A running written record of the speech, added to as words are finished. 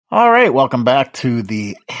All right, welcome back to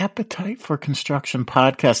the Appetite for Construction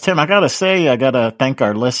podcast. Tim, I got to say, I got to thank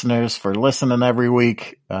our listeners for listening every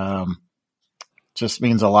week. Just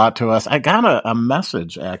means a lot to us. I got a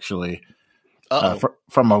message, actually,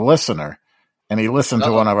 from a listener, and he listened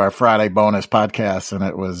to one of our Friday bonus podcasts, and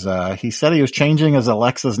it was he said he was changing his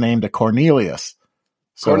Alexa's name to Cornelius.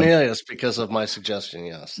 So, Cornelius, because of my suggestion,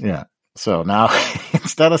 yes. Yeah. So now,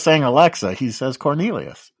 instead of saying Alexa, he says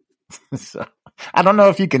Cornelius. So I don't know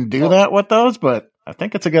if you can do that with those, but I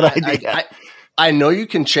think it's a good idea. I know you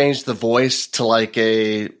can change the voice to like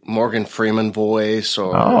a Morgan Freeman voice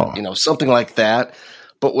or something like that.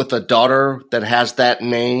 But with a daughter that has that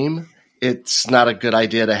name, it's not a good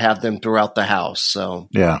idea to have them throughout the house. So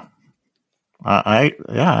I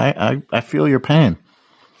feel your pain.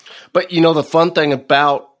 But the fun thing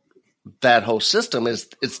about that whole system is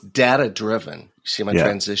it's data driven. You see my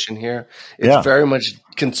transition here? It's very much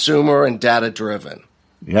consumer and data driven.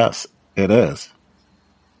 Yes, it is.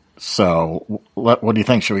 So what do you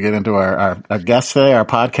think? Should we get into our guest today, our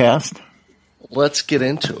podcast? Let's get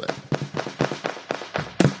into it.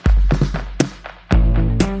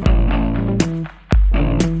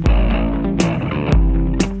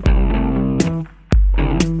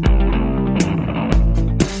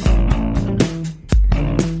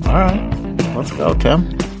 All right, let's go,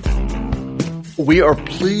 Tim. We are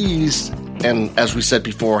pleased, and as we said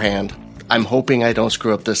beforehand, I'm hoping I don't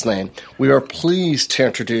screw up this name. We are pleased to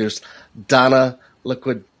introduce Donna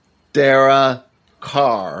Liquidera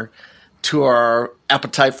Carr to our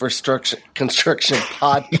Appetite for Construction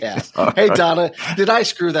podcast. Hey, Donna, did I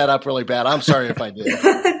screw that up really bad? I'm sorry if I did.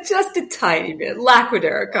 Just a tiny bit.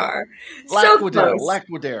 Liquidera Carr.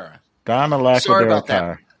 Liquidera. Donna Liquidera Sorry about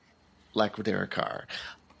Carr. That. Liquidera Carr.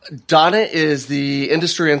 Donna is the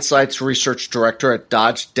Industry Insights Research Director at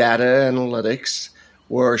Dodge Data Analytics,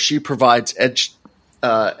 where she provides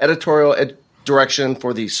editorial direction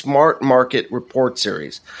for the Smart Market Report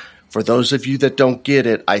series. For those of you that don't get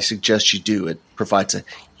it, I suggest you do. It provides a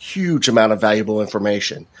huge amount of valuable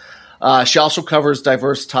information. She also covers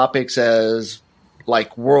diverse topics as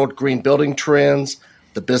like world green building trends,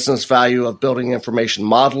 the business value of building information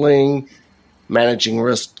modeling, managing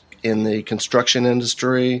risk in the construction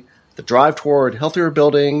industry, the drive toward healthier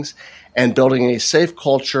buildings, and building a safe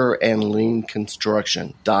culture and lean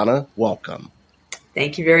construction. Donna, welcome.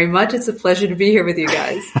 Thank you very much. It's a pleasure to be here with you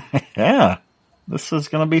guys. Yeah, this is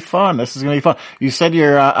going to be fun. You said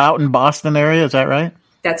you're out in Boston area, is that right?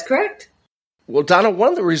 That's correct. Well, Donna, one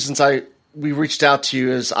of the reasons we reached out to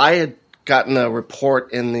you is I had gotten a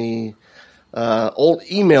report in the old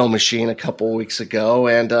email machine a couple of weeks ago,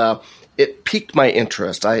 and it piqued my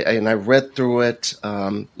interest. I read through it.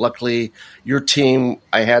 Luckily, your team,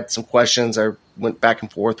 I had some questions. I went back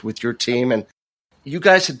and forth with your team, and you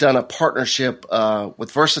guys had done a partnership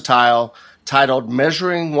with Versatile titled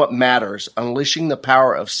Measuring What Matters, Unleashing the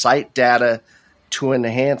Power of Site Data to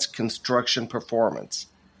Enhance Construction Performance.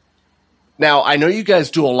 Now, I know you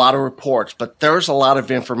guys do a lot of reports, but there's a lot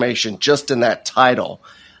of information just in that title.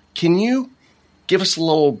 Can you give us a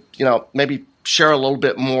little, maybe share a little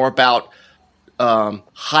bit more about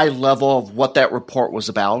high level of what that report was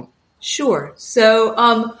about? Sure.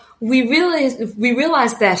 So we realized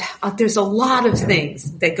that there's a lot of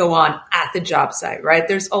things that go on at the job site, right?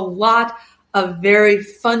 There's a lot of very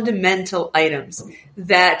fundamental items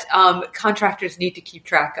that contractors need to keep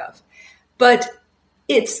track of. But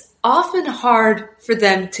it's often hard for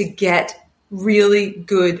them to get really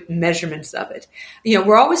good measurements of it.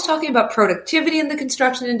 We're always talking about productivity in the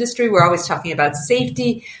construction industry. We're always talking about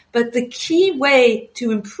safety. But the key way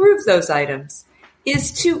to improve those items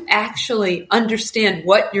is to actually understand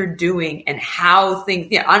what you're doing and how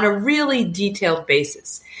things, on a really detailed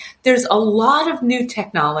basis. There's a lot of new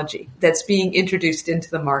technology that's being introduced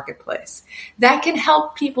into the marketplace that can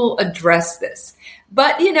help people address this.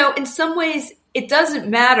 But, in some ways, it doesn't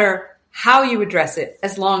matter how you address it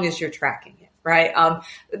as long as you're tracking it, right?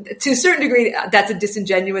 To a certain degree, that's a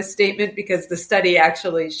disingenuous statement because the study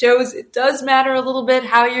actually shows it does matter a little bit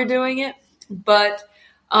how you're doing it. But,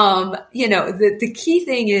 the key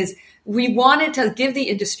thing is we wanted to give the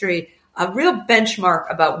industry a real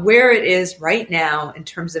benchmark about where it is right now in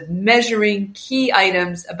terms of measuring key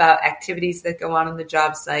items about activities that go on the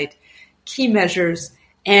job site, key measures,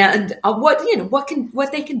 and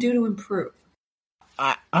what they can do to improve.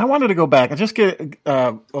 I wanted to go back and just get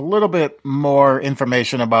a little bit more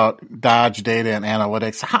information about Dodge Data and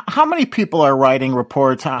Analytics. How many people are writing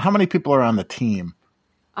reports? How many people are on the team?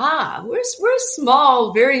 We're a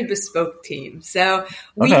small, very bespoke team. So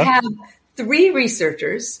we have 3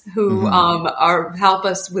 researchers who help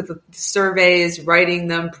us with the surveys, writing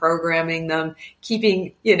them, programming them,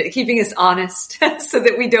 keeping us honest so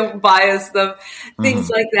that we don't bias them, things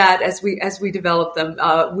like that as we develop them.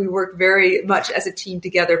 We work very much as a team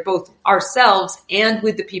together, both ourselves and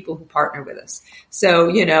with the people who partner with us. So,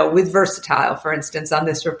 with Versatile, for instance, on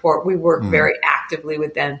this report, we work very actively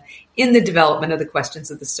with them in the development of the questions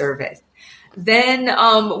of the survey. Then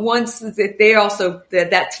once they also,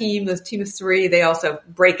 that team, the team of 3, they also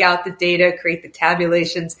break out the data, create the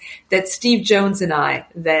tabulations that Steve Jones and I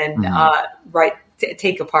then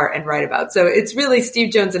take apart and write about. So it's really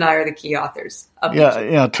Steve Jones and I are the key authors of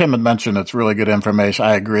Tim had mentioned it's really good information.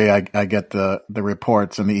 I agree. I get the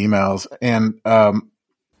reports and the emails. And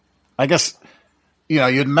I guess,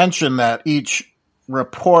 you'd mentioned that each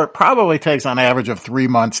report probably takes on average of 3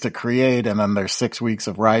 months to create, and then there's 6 weeks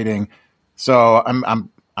of writing. So I'm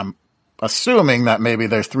assuming that maybe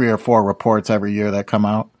there's 3 or 4 reports every year that come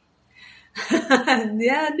out. It's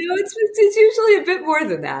usually a bit more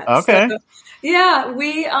than that. Okay. So,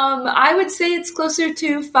 we I would say it's closer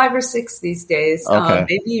to 5 or 6 these days. Okay.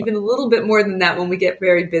 Maybe even a little bit more than that when we get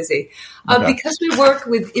very busy. Because we work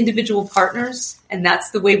with individual partners, and that's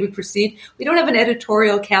the way we proceed. We don't have an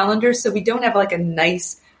editorial calendar, so we don't have like a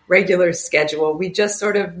nice regular schedule. We just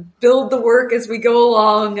sort of build the work as we go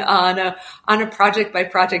along on a project by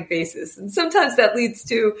project basis. And sometimes that leads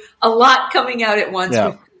to a lot coming out at once.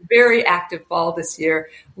 Yeah. Very active fall this year.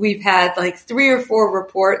 We've had like 3 or 4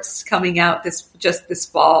 reports coming out this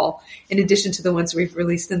fall, in addition to the ones we've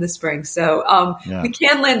released in the spring. So we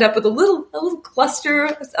can land up with a little cluster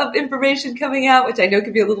of information coming out, which I know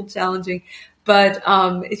can be a little challenging. But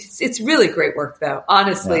it's really great work, though.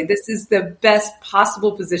 Honestly, This is the best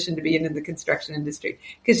possible position to be in the construction industry,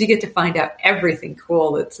 because you get to find out everything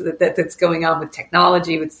cool that's going on with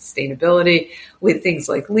technology, with sustainability, with things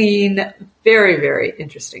like lean. Very, very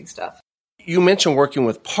interesting stuff. You mentioned working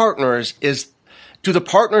with partners. Do the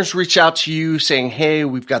partners reach out to you saying, "Hey,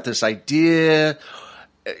 we've got this idea,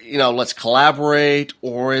 let's collaborate,"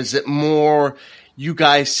 or is it more you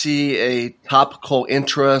guys see a topical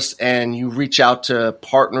interest and you reach out to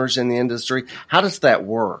partners in the industry? How does that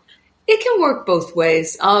work? It can work both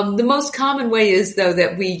ways. The most common way is, though,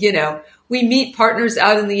 that we meet partners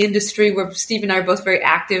out in the industry where Steve and I are both very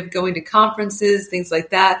active, going to conferences, things like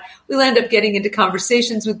that. We end up getting into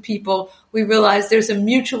conversations with people. We realize there's a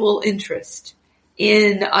mutual interest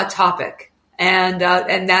in a topic. And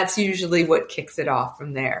that's usually what kicks it off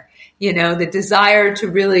from there. The desire to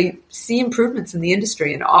really see improvements in the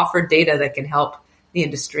industry and offer data that can help the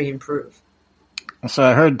industry improve. So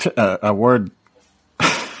I heard a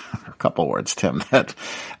couple words, Tim, that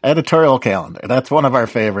editorial calendar. That's one of our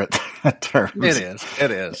favorite terms.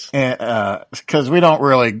 It is. Because we don't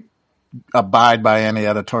really abide by any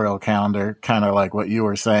editorial calendar, kind of like what you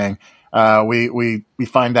were saying. We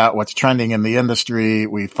find out what's trending in the industry.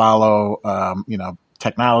 We follow,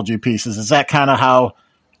 technology pieces. Is that kind of how,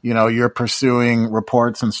 you're pursuing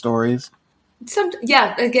reports and stories?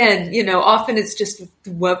 Again, often it's just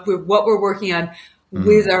what we're working on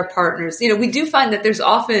with our partners. We do find that there's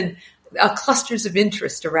often clusters of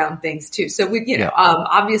interest around things too. So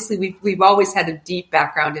obviously we've always had a deep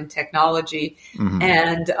background in technology,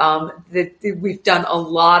 and we've done a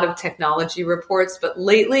lot of technology reports. But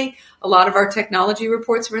lately, a lot of our technology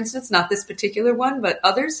reports, for instance, not this particular one, but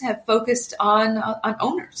others have focused on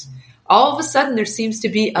owners. All of a sudden, there seems to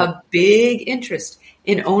be a big interest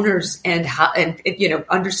in owners and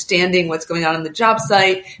understanding what's going on the job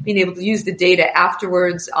site, being able to use the data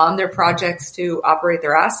afterwards on their projects to operate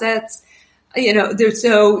their assets. We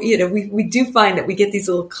do find that we get these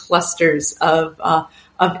little clusters of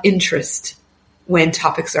interest when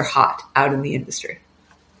topics are hot out in the industry.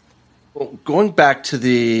 Well, going back to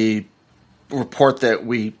the report that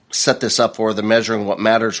we set this up for, the Measuring What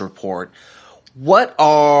Matters report, what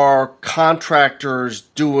are contractors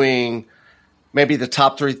doing? Maybe the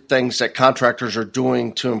top 3 things that contractors are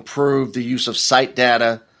doing to improve the use of site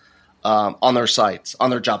data on their sites, on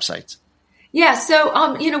their job sites. Yeah.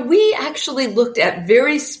 So, we actually looked at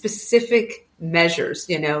very specific measures,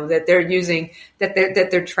 that they're using, that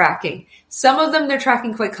they're tracking. Some of them they're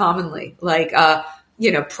tracking quite commonly, like,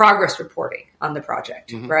 progress reporting on the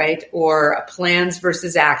project, right? Or plans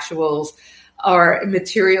versus actuals, or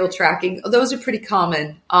material tracking. Those are pretty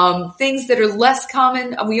common. Things that are less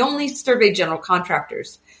common, we only survey general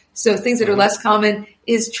contractors. So things that are less common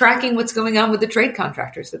is tracking what's going on with the trade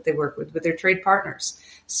contractors that they work with their trade partners.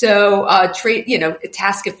 So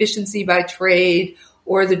task efficiency by trade,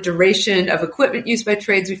 or the duration of equipment used by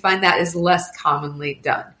trades, we find that is less commonly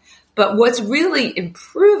done. But what's really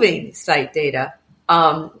improving site data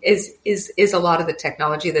is a lot of the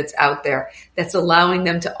technology that's out there that's allowing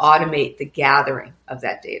them to automate the gathering of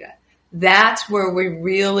that data. That's where we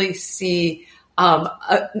really see,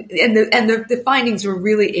 the findings were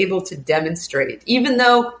really able to demonstrate, even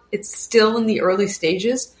though it's still in the early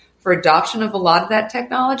stages for adoption of a lot of that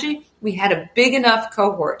technology, we had a big enough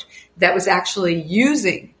cohort that was actually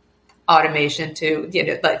using automation to,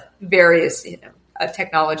 like various,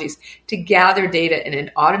 technologies to gather data in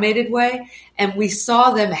an automated way. And we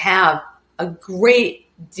saw them have a great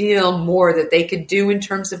deal more that they could do in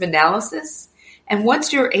terms of analysis. And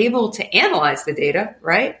once you're able to analyze the data,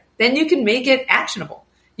 right, then you can make it actionable.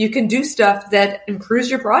 You can do stuff that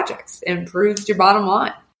improves your projects, improves your bottom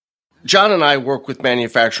line. John and I work with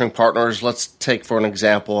manufacturing partners. Let's take, for an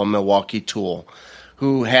example, a Milwaukee Tool,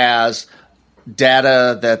 who has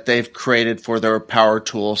data that they've created for their power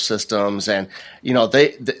tool systems, and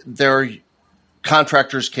their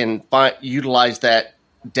contractors can utilize that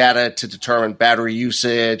data to determine battery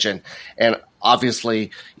usage and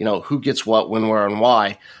obviously who gets what, when, where, and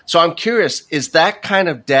why. So I'm curious, is that kind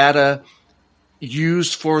of data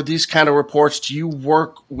used for these kind of reports? Do you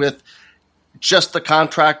work with just the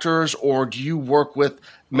contractors, or do you work with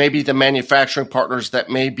maybe the manufacturing partners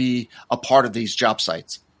that may be a part of these job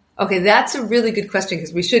sites? Okay, that's a really good question,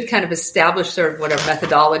 because we should kind of establish sort of what our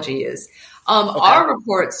methodology is. Our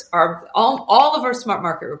reports are, all of our smart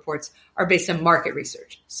market reports are based on market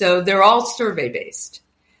research. So they're all survey based.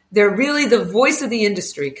 They're really the voice of the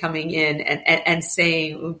industry coming in and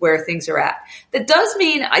saying where things are at. That does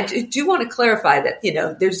mean, I do want to clarify that,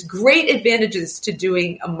 there's great advantages to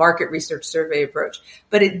doing a market research survey approach,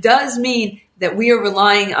 but it does mean that we are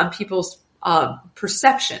relying on people's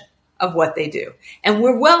perception of what they do. And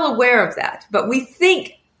we're well aware of that, but we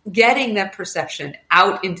think getting that perception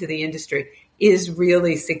out into the industry is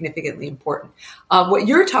really significantly important. What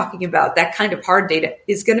you're talking about, that kind of hard data,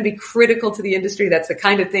 is going to be critical to the industry. That's the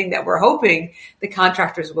kind of thing that we're hoping the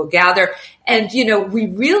contractors will gather. And, we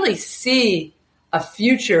really see a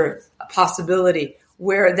future possibility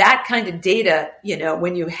where that kind of data,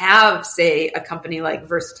 when you have, say, a company like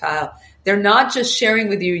Versatile, they're not just sharing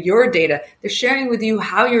with you your data, they're sharing with you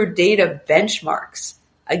how your data benchmarks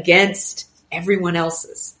against everyone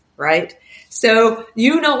else's, right? So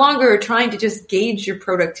you no longer are trying to just gauge your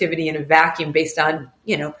productivity in a vacuum based on,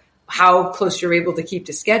 how close you're able to keep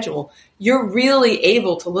to schedule. You're really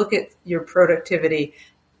able to look at your productivity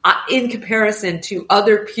in comparison to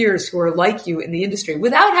other peers who are like you in the industry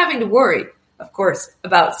without having to worry, of course,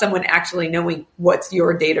 about someone actually knowing what's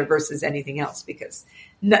your data versus anything else, because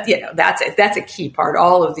that's a key part.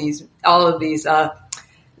 The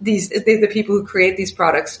people who create these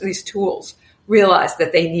products, these tools, realize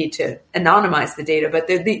that they need to anonymize the data. But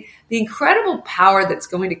the incredible power that's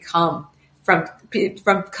going to come from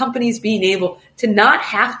companies being able to not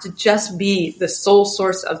have to just be the sole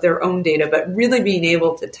source of their own data, but really being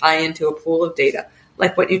able to tie into a pool of data,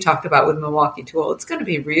 like what you talked about with Milwaukee Tool, it's going to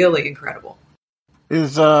be really incredible. Do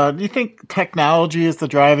you think technology is the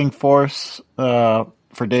driving force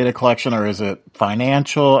for data collection, or is it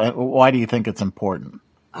financial? And why do you think it's important?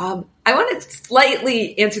 I want to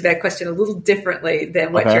slightly answer that question a little differently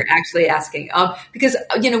than what you're actually asking, because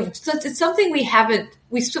it's something we haven't.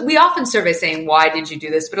 We often survey saying, "Why did you do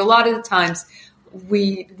this?" But a lot of the times,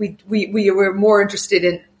 we were more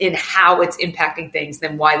interested in how it's impacting things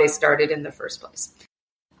than why they started in the first place.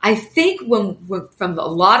 I think from a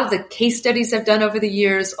lot of the case studies I've done over the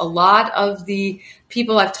years, a lot of the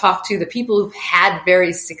people I've talked to, the people who've had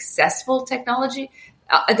very successful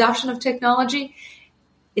adoption of technology,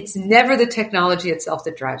 it's never the technology itself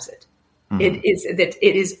that drives it. Mm-hmm.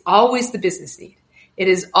 It is always the business need. It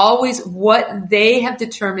is always what they have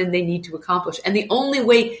determined they need to accomplish. And the only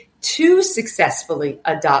way to successfully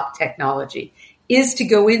adopt technology is to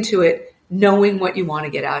go into it knowing what you want to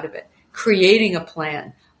get out of it, creating a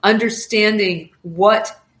plan, understanding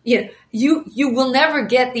what, you will never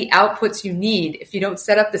get the outputs you need if you don't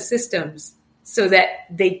set up the systems so that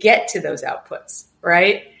they get to those outputs,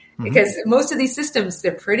 right? Mm-hmm. Because most of these systems,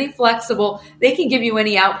 they're pretty flexible. They can give you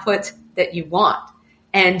any output that you want.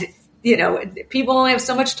 And, people only have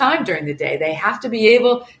so much time during the day. They have to be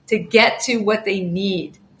able to get to what they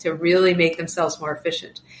need to really make themselves more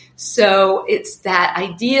efficient. So it's that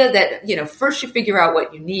idea that, first you figure out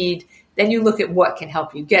what you need, then you look at what can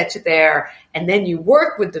help you get to there, and then you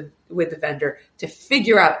work with the vendor to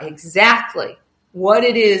figure out exactly what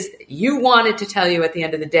it is that you wanted to tell you at the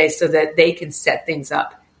end of the day so that they can set things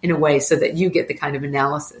up in a way so that you get the kind of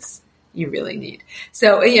analysis you really need.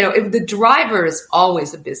 So, if the driver is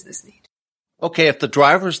always a business need. Okay, if the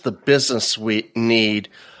driver is the business need,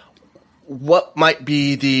 what might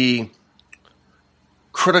be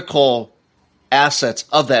critical assets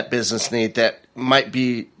of that business need that might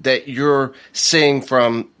be that you're seeing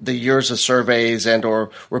from the years of surveys and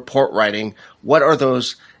or report writing? What are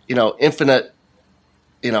those, infinite,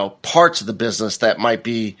 parts of the business that might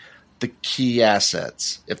be the key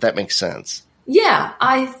assets, if that makes sense? Yeah,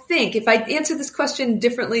 I think if I answer this question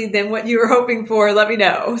differently than what you were hoping for, let me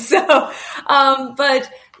know. So, but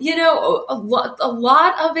a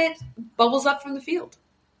lot of it bubbles up from the field.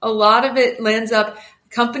 A lot of it lands up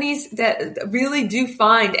companies that really do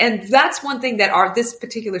find, and that's one thing that this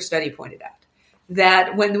particular study pointed out,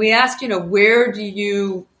 that when we ask, where do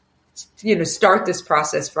you, start this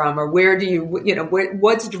process from, or where do you,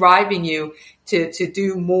 what's driving you to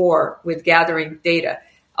do more with gathering data?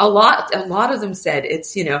 A lot of them said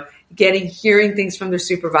it's, hearing things from their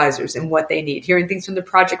supervisors and what they need, hearing things from the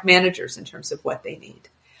project managers in terms of what they need.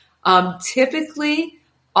 Typically,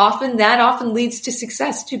 often leads to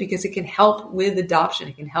success too, because it can help with adoption.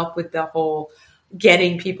 It can help with the whole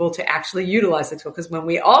getting people to actually utilize the tool. Because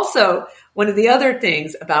one of the other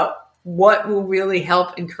things about what will really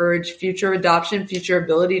help encourage future adoption, future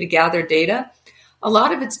ability to gather data, a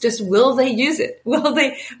lot of it's just, will they use it?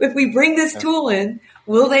 If we bring this tool in,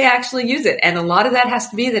 will they actually use it? And a lot of that has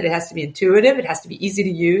to be that it has to be intuitive. It has to be easy to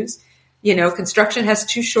use. Construction has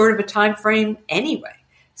too short of a time frame anyway.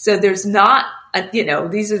 So there's not, it's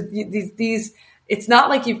not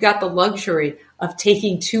like you've got the luxury of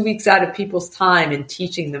taking 2 weeks out of people's time and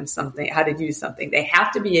teaching them something, how to use something. They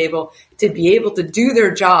have to be able to do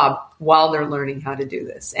their job while they're learning how to do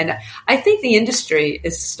this. And I think the industry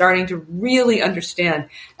is starting to really understand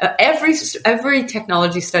every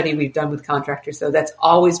technology study we've done with contractors, though, that's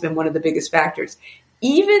always been one of the biggest factors,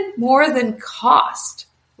 even more than cost,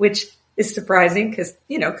 which is surprising because,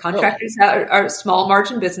 contractors are small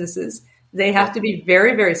margin businesses. They have to be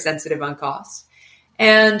very, very sensitive on costs.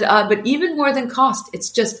 And, but even more than cost, it's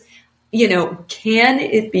just, can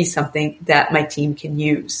it be something that my team can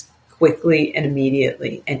use quickly and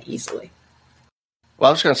immediately and easily? Well,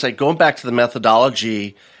 I was going to say, going back to the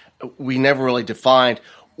methodology, we never really defined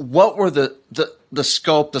what were the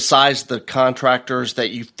scope, the size of the contractors that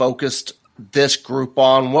you focused this group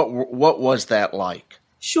on. What was that like?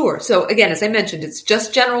 Sure. So again, as I mentioned, it's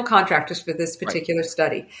just general contractors for this particular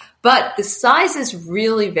study, but the sizes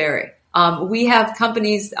really vary. We have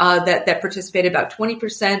companies that participate. About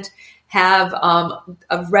 20% have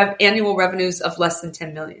annual revenues of less than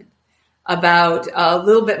 10 million. About a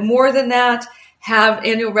little bit more than that have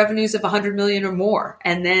annual revenues of 100 million or more,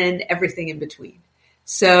 and then everything in between.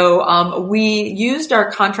 So we used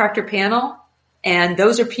our contractor panel. And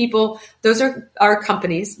those are our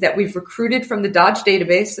companies that we've recruited from the Dodge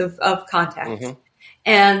database of contacts. Mm-hmm.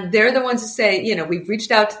 And they're the ones who say, we've reached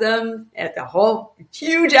out to them at the whole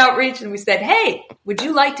huge outreach and we said, hey, would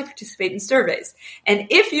you like to participate in surveys? And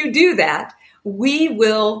if you do that, we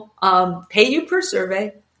will pay you per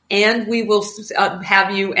survey and we will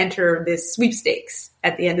have you enter this sweepstakes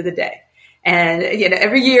at the end of the day. And,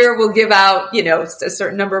 every year we'll give out, a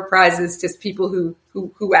certain number of prizes to people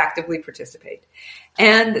who actively participate.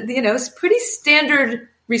 And, it's pretty standard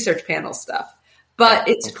research panel stuff, but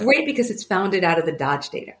it's great because it's founded out of the Dodge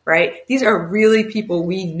data, right? These are really people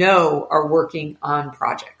we know are working on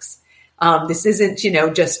projects. This isn't,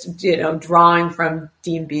 just, drawing from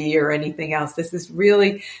D&B or anything else. This is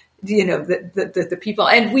really, the people.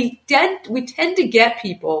 And we tend to get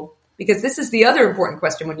people, because this is the other important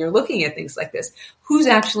question when you're looking at things like this. Who's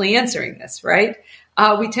actually answering this, right?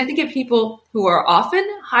 We tend to get people who are often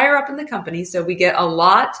higher up in the company. So we get a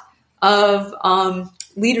lot of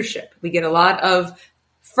leadership. We get a lot of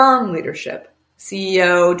firm leadership,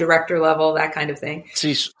 CEO, director level, that kind of thing.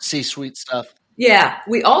 C-suite stuff. Yeah.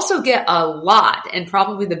 We also get a lot, and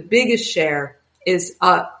probably the biggest share is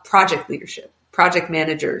project leadership, project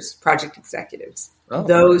managers, project executives. Oh.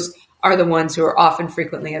 Those are the ones who are often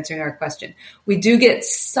frequently answering our question. We do get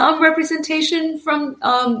some representation from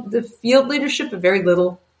the field leadership, but very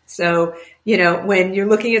little. So, when you're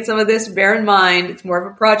looking at some of this, bear in mind, it's more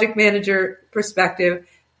of a project manager perspective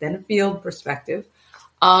than a field perspective.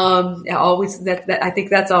 I think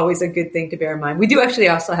that's always a good thing to bear in mind. We do actually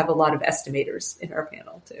also have a lot of estimators in our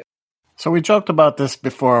panel too. So we joked about this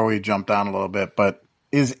before we jumped down a little bit, but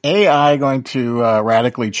is AI going to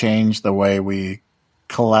radically change the way we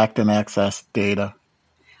collect and access data?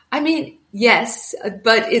 I mean, yes,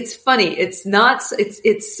 but it's funny. It's not.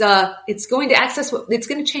 It's going to it's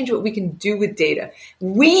going to change what we can do with data.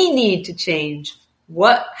 We need to change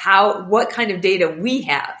what kind of data we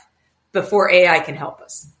have before AI can help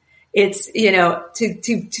us. It's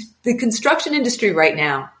to the construction industry right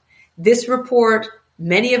now. This report,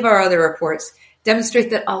 many of our other reports, demonstrate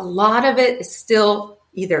that a lot of it is still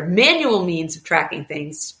either manual means of tracking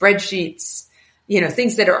things, spreadsheets,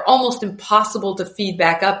 things that are almost impossible to feed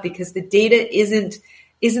back up because the data isn't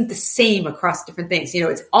the same across different things.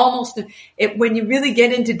 It's almost, when you really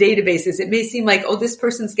get into databases, it may seem like, oh, this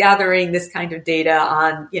person's gathering this kind of data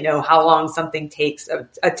on, how long something takes,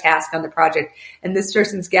 a task on the project, and this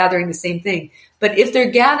person's gathering the same thing. But if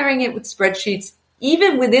they're gathering it with spreadsheets,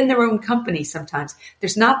 even within their own company, sometimes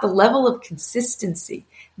there's not the level of consistency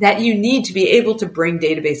that you need to be able to bring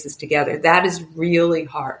databases together. That is really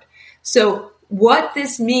hard. So what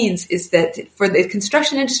this means is that for the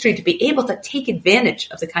construction industry to be able to take advantage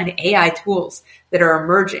of the kind of AI tools that are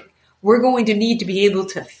emerging, we're going to need to be able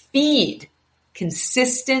to feed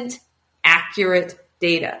consistent, accurate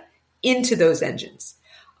data into those engines.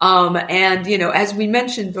 As we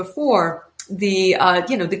mentioned before, the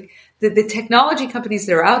technology companies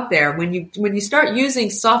that are out there, when you start using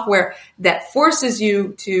software that forces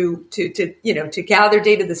you to gather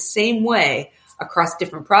data the same way across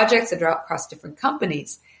different projects and across different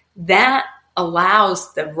companies, that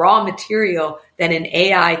allows the raw material that an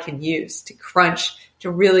AI can use to crunch, to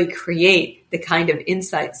really create the kind of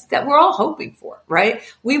insights that we're all hoping for, right?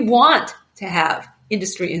 We want to have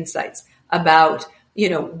industry insights about,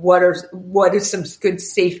 what are some good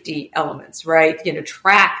safety elements, right?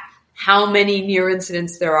 Track how many near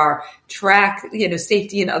incidents there are, track,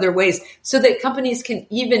 safety in other ways so that companies can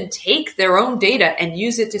even take their own data and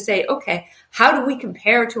use it to say, okay, how do we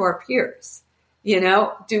compare to our peers?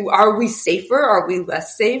 Are we safer? Are we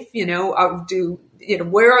less safe? Where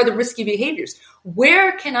are the risky behaviors?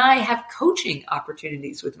 Where can I have coaching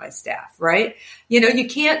opportunities with my staff, right? You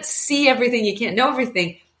can't see everything. You can't know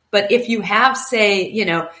everything. But if you have, say,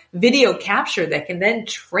 video capture that can then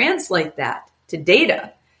translate that to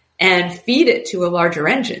data and feed it to a larger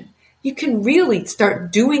engine, you can really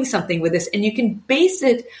start doing something with this, and you can base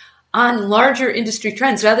it on larger industry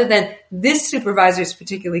trends rather than this supervisor is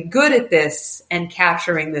particularly good at this and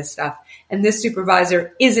capturing this stuff, and this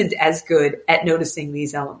supervisor isn't as good at noticing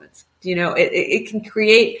these elements. It can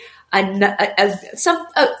create just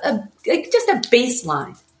a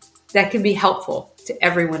baseline that can be helpful to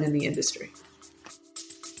everyone in the industry.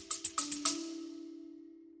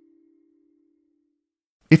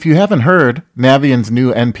 If you haven't heard, Navient's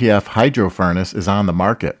new NPF hydro furnace is on the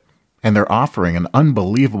market, and they're offering an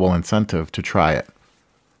unbelievable incentive to try it.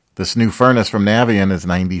 This new furnace from Navient is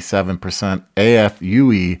 97%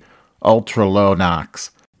 AFUE ultra-low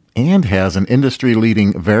NOx and has an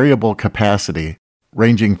industry-leading variable capacity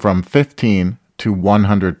ranging from 15 to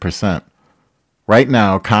 100%. Right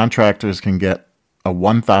now, contractors can get a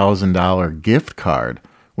 $1,000 gift card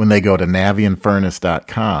when they go to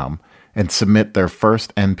navientfurnace.com and submit their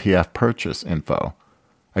first NPF purchase info.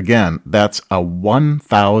 Again, that's a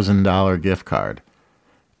 $1,000 gift card.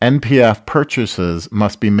 NPF purchases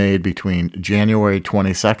must be made between January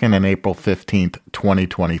 22nd and April 15th,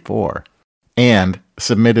 2024, and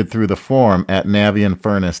submitted through the form at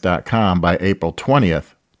navientfurnace.com by April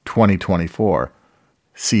 20th, 2024.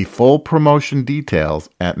 See full promotion details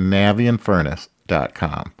at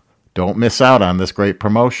navientfurnace.com. Don't miss out on this great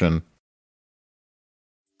promotion.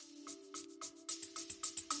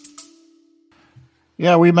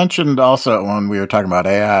 Yeah, we mentioned also when we were talking about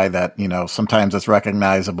AI that, sometimes it's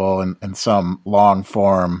recognizable in some long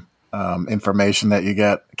form information that you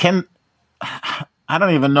get. I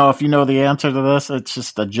don't even know if you know the answer to this. It's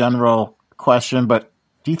just a general question, but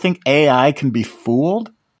do you think AI can be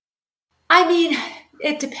fooled? I mean,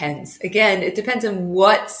 it depends. Again, it depends on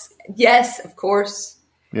yes, of course.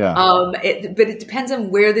 Yeah. But it depends on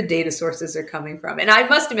where the data sources are coming from. And I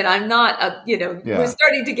must admit, I'm not, we're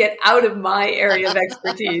starting to get out of my area of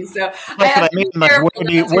expertise. So that's what I mean.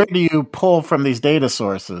 Like, where do you pull from these data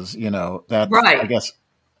sources? That's right. I guess,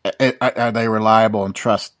 are they reliable and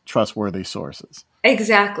trustworthy sources?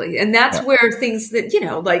 Exactly. And that's where things that,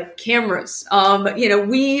 like cameras,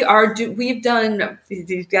 we've done,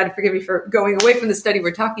 you've got to forgive me for going away from the study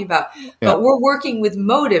we're talking about, but we're working with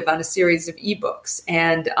Motive on a series of ebooks.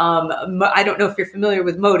 And I don't know if you're familiar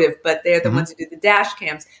with Motive, but they're the ones who do the dash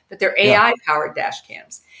cams, but they're AI powered dash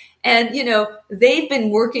cams. And, they've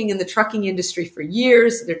been working in the trucking industry for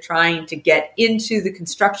years. They're trying to get into the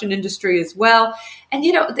construction industry as well. And,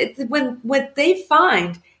 what they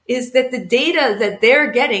find is that the data that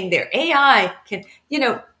they're getting, their AI can,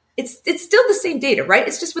 it's still the same data, right?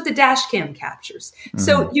 It's just what the dash cam captures. Mm-hmm.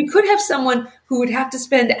 So you could have someone who would have to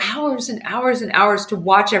spend hours and hours and hours to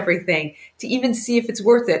watch everything to even see if it's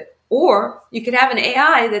worth it. Or you could have an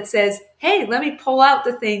AI that says, hey, let me pull out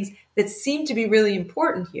the things that seem to be really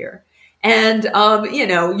important here. And,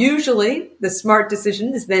 usually the smart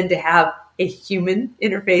decision is then to have a human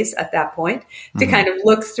interface at that point to kind of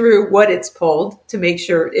look through what it's pulled to make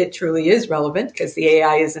sure it truly is relevant, because the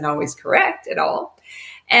AI isn't always correct at all.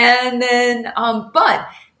 And then, but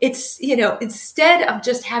it's, instead of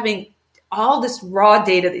just having all this raw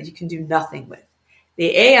data that you can do nothing with,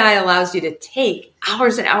 the AI allows you to take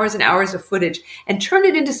hours and hours and hours of footage and turn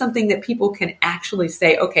it into something that people can actually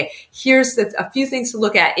say, okay, here's a few things to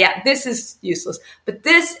look at. Yeah, this is useless, but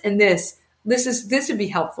this and this would be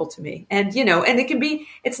helpful to me. And, and it can be,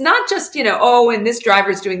 it's not just, and this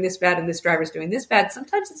driver's doing this bad and this driver's doing this bad.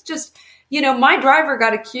 Sometimes it's just, my driver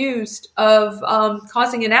got accused of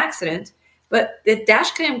causing an accident, but the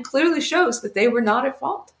dash cam clearly shows that they were not at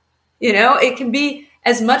fault. It can be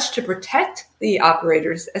as much to protect the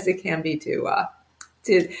operators as it can be to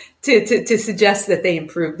suggest that they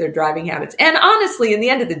improve their driving habits. And honestly, in the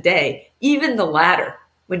end of the day, even the latter,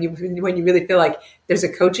 when you really feel like there's a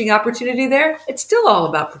coaching opportunity there, it's still all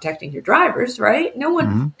about protecting your drivers, right? No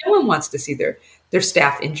one wants to see their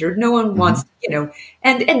staff injured. No one wants,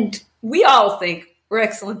 and we all think we're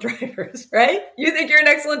excellent drivers, right? You think you're an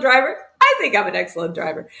excellent driver? I think I'm an excellent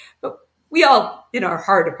driver. But we all, in our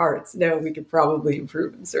heart of hearts, know we could probably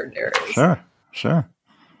improve in certain areas. Sure.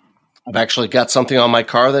 I've actually got something on my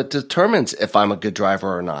car that determines if I'm a good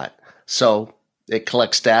driver or not. So it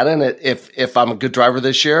collects data, and if I'm a good driver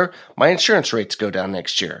this year, my insurance rates go down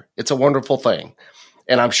next year. It's a wonderful thing.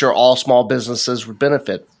 And I'm sure all small businesses would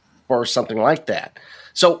benefit for something like that.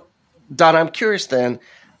 So, Don, I'm curious then,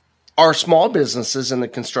 are small businesses in the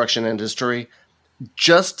construction industry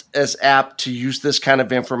just as apt to use this kind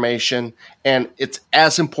of information, and it's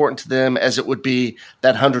as important to them as it would be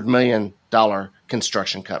that $100 million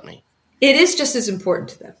construction company? It is just as important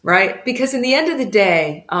to them, right? Because in the end of the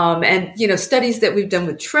day, and studies that we've done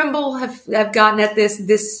with Trimble have gotten at this.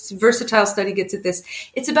 This Versatile study gets at this.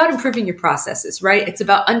 It's about improving your processes, right? It's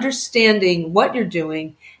about understanding what you're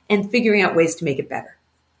doing and figuring out ways to make it better.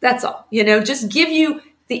 That's all. Just give you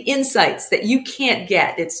the insights that you can't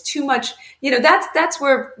get. It's too much. That's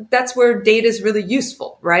where data is really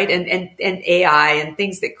useful, right? And AI and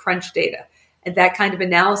things that crunch data and that kind of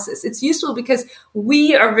analysis. It's useful because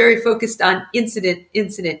we are very focused on incident.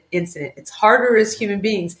 It's harder as human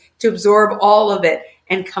beings to absorb all of it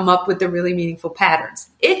and come up with the really meaningful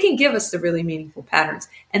patterns. It can give us the really meaningful patterns,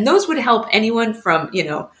 and those would help anyone from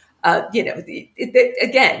if I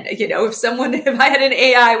had an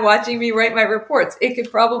AI watching me write my reports, it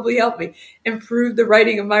could probably help me improve the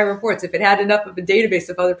writing of my reports if it had enough of a database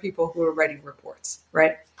of other people who are writing reports,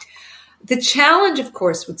 right? The challenge, of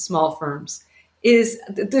course, with small firms is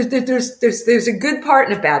there's a good part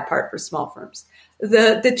and a bad part for small firms.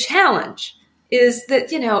 The challenge is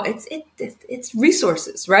that, it's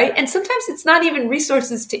resources, right? And sometimes it's not even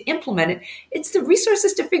resources to implement it. It's the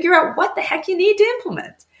resources to figure out what the heck you need to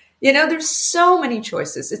implement. There's so many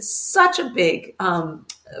choices. It's such a big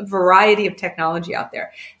variety of technology out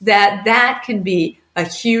there that can be a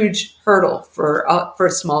huge hurdle for a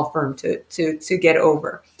small firm to get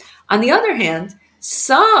over. On the other hand,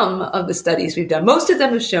 some of the studies we've done, most of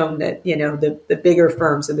them have shown that, the bigger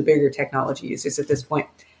firms and the bigger technology users at this point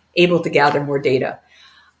able to gather more data.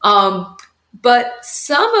 But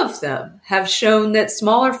some of them have shown that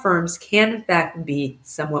smaller firms can, in fact, be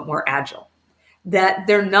somewhat more agile. That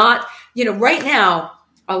they're not, right now,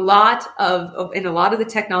 in a lot of the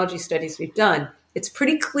technology studies we've done, it's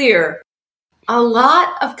pretty clear a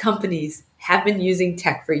lot of companies have been using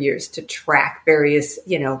tech for years to track various,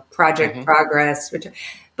 project progress,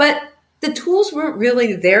 but the tools weren't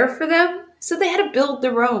really there for them. So they had to build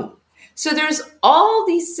their own. So there's all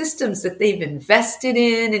these systems that they've invested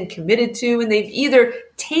in and committed to, and they've either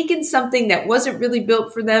taken something that wasn't really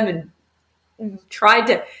built for them and tried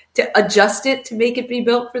to adjust it to make it be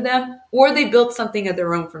built for them, or they built something of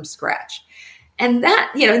their own from scratch. And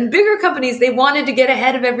that, in bigger companies, they wanted to get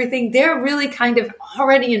ahead of everything. They're really kind of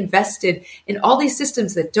already invested in all these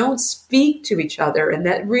systems that don't speak to each other and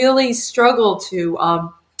that really struggle to,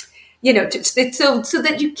 so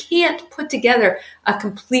that you can't put together a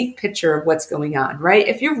complete picture of what's going on, right?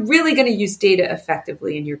 If you're really going to use data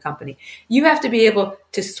effectively in your company, you have to be able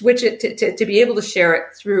to switch it to be able to share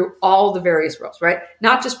it through all the various roles, right?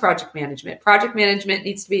 Not just project management. Project management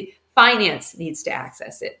needs to be, finance needs to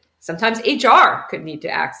access it. Sometimes HR could need to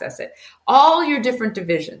access it. All your different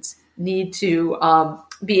divisions need to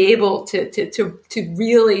be able to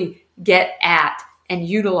really get at and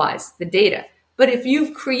utilize the data. But if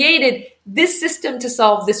you've created this system to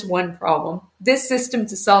solve this one problem, this system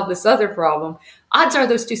to solve this other problem, odds are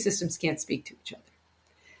those two systems can't speak to each other.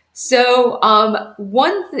 So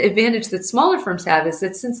one advantage that smaller firms have is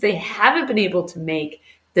that since they haven't been able to make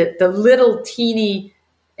the little teeny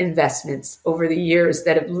investments over the years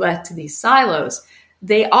that have led to these silos,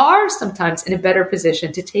 they are sometimes in a better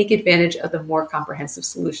position to take advantage of the more comprehensive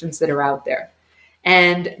solutions that are out there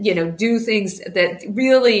and, do things that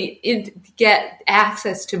really get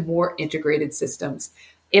access to more integrated systems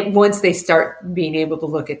once they start being able to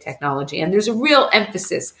look at technology. And there's a real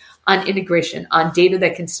emphasis on integration, on data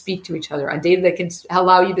that can speak to each other, on data that can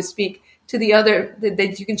allow you to speak to the other,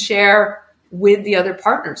 that you can share with the other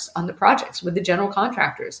partners on the projects, with the general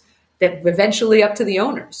contractors, that eventually up to the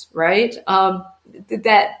owners, right?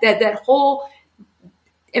 That whole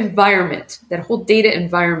environment, that whole data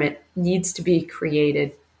environment needs to be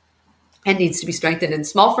created and needs to be strengthened. And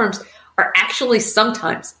small firms are actually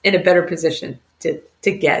sometimes in a better position to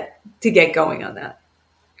get going on that.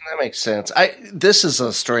 That makes sense. This is not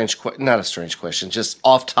a strange question, just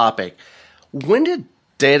off topic. When did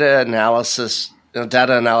data analysis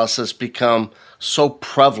become so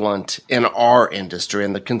prevalent in our industry,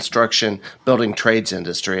 in the construction building trades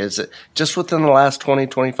industry? Is it just within the last 20,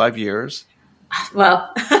 25 years?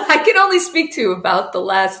 Well, I can only speak to about the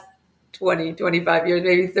last 20, 25 years,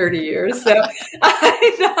 maybe 30 years. So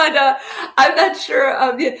I'm not sure.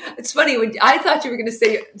 It's funny when I thought you were going to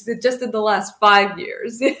say just in the last 5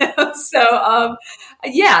 years. So,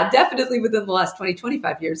 yeah, definitely within the last 20,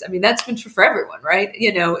 25 years. I mean, that's been true for everyone, right?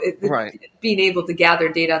 Right. Being able to gather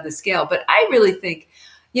data on the scale. But I really think,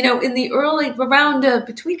 in the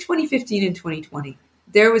between 2015 and 2020,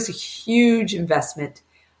 there was a huge investment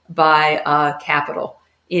by capital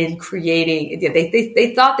in creating.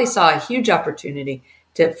 They thought they saw a huge opportunity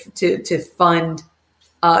to fund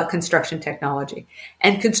construction technology,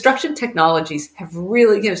 and construction technologies have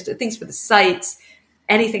really, things for the sites,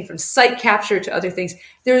 anything from site capture to other things.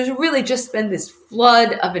 There's really just been this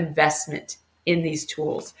flood of investment in these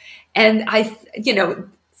tools, and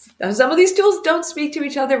some of these tools don't speak to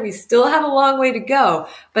each other. We still have a long way to go,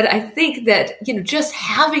 but I think that just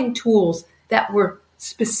having tools that were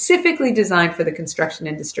specifically designed for the construction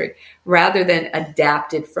industry rather than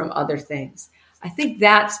adapted from other things, I think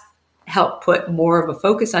that's helped put more of a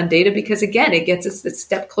focus on data, because again, it gets us a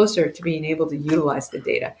step closer to being able to utilize the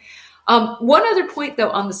data. One other point though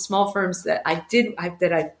on the small firms that I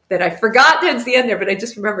forgot towards the end there, but I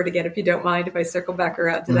just remembered again, if you don't mind, if I circle back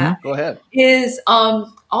around to that. Go ahead. Is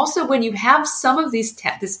also when you have some of this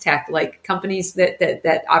tech, like companies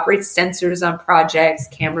that operate sensors on projects,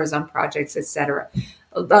 cameras on projects, et cetera,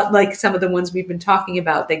 like some of the ones we've been talking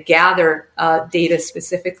about that gather data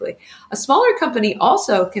specifically. A smaller company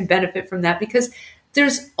also can benefit from that because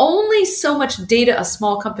there's only so much data a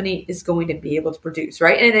small company is going to be able to produce,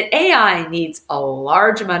 right? And an AI needs a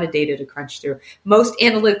large amount of data to crunch through. Most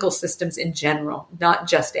analytical systems in general, not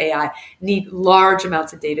just AI, need large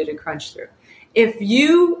amounts of data to crunch through. If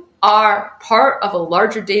you are part of a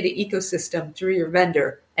larger data ecosystem through your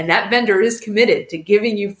vendor, and that vendor is committed to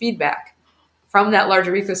giving you feedback from that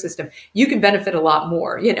larger ecosystem, you can benefit a lot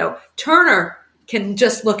more. Turner can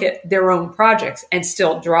just look at their own projects and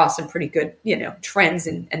still draw some pretty good, trends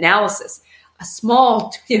and analysis. A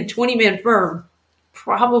small, 20-man firm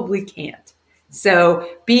probably can't. So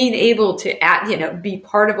being able to be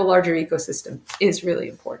part of a larger ecosystem is really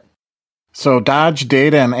important. So Dodge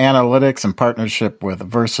Data and Analytics in partnership with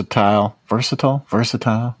Versatile.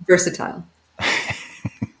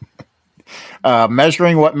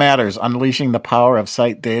 Measuring what matters, unleashing the power of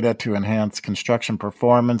site data to enhance construction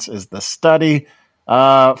performance is the study.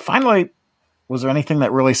 Finally, was there anything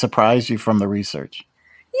that really surprised you from the research?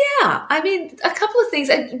 Yeah, I mean, a couple of things.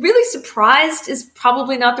 Really surprised is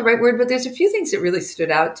probably not the right word, but there's a few things that really stood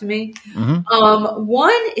out to me. Mm-hmm.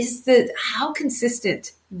 One is how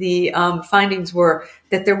consistent the findings were,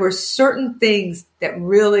 that there were certain things that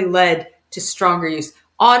really led to stronger use,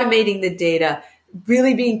 automating the data,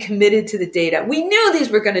 really being committed to the data. We knew these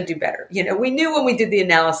were going to do better. We knew when we did the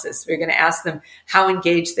analysis, we were going to ask them how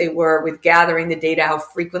engaged they were with gathering the data, how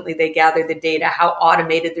frequently they gathered the data, how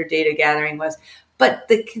automated their data gathering was. But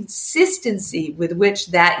the consistency with which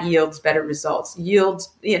that yields better results,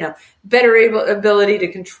 better ability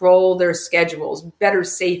to control their schedules, better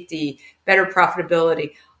safety, better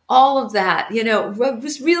profitability, all of that,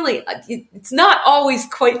 was really, it's not always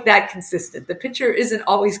quite that consistent. The picture isn't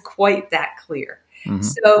always quite that clear. Mm-hmm.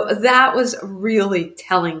 So that was a really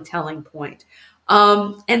telling point.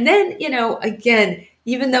 And then, again,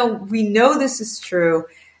 even though we know this is true,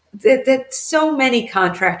 that so many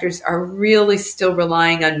contractors are really still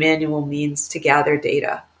relying on manual means to gather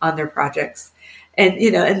data on their projects. And,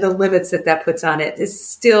 and the limits that puts on it is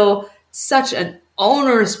still such an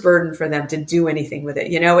onerous burden for them to do anything with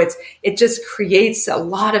it. It just creates a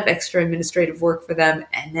lot of extra administrative work for them.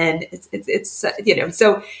 And then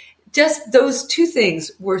so just those two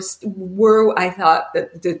things were I thought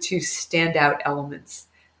the two standout elements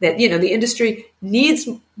that, the industry needs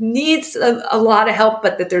a lot of help,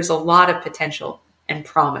 but that there's a lot of potential and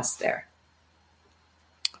promise there.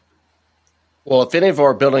 Well, if any of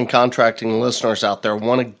our building contracting listeners out there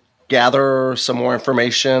want to gather some more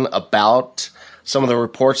information about some of the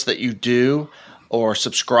reports that you do or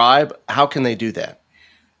subscribe, how can they do that?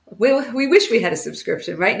 We wish we had a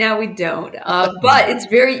subscription. Right now we don't, but it's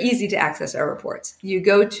very easy to access our reports. You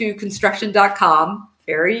go to construction.com,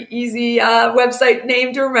 very easy website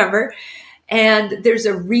name to remember, and there's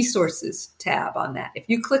a resources tab on that. If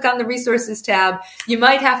you click on the resources tab, you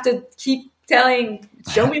might have to keep telling,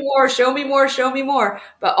 show me more, show me more, show me more.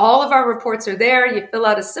 But all of our reports are there. You fill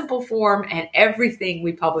out a simple form and everything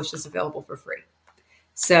we publish is available for free.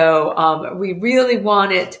 So we really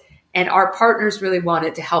want it, and our partners really want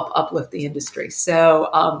it to help uplift the industry. So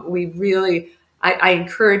I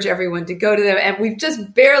encourage everyone to go to them, and we've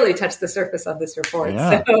just barely touched the surface on this report.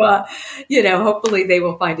 Yeah. So, hopefully they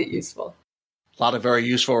will find it useful. A lot of very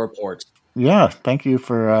useful reports. Yeah. Thank you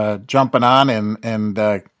for jumping on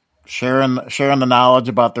and sharing the knowledge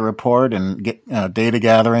about the report and data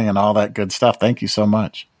gathering and all that good stuff. Thank you so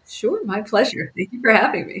much. Sure. My pleasure. Thank you for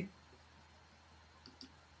having me.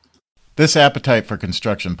 This Appetite for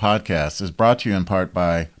Construction podcast is brought to you in part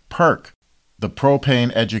by PERC, the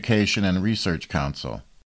Propane Education and Research Council.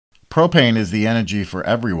 Propane is the energy for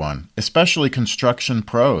everyone, especially construction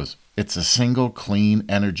pros. It's a single clean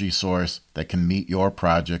energy source that can meet your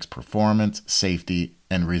project's performance, safety,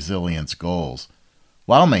 and resilience goals,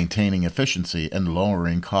 while maintaining efficiency and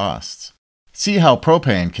lowering costs. See how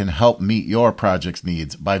propane can help meet your project's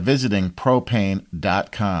needs by visiting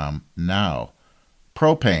propane.com now.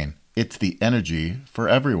 Propane, it's the energy for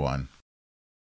everyone.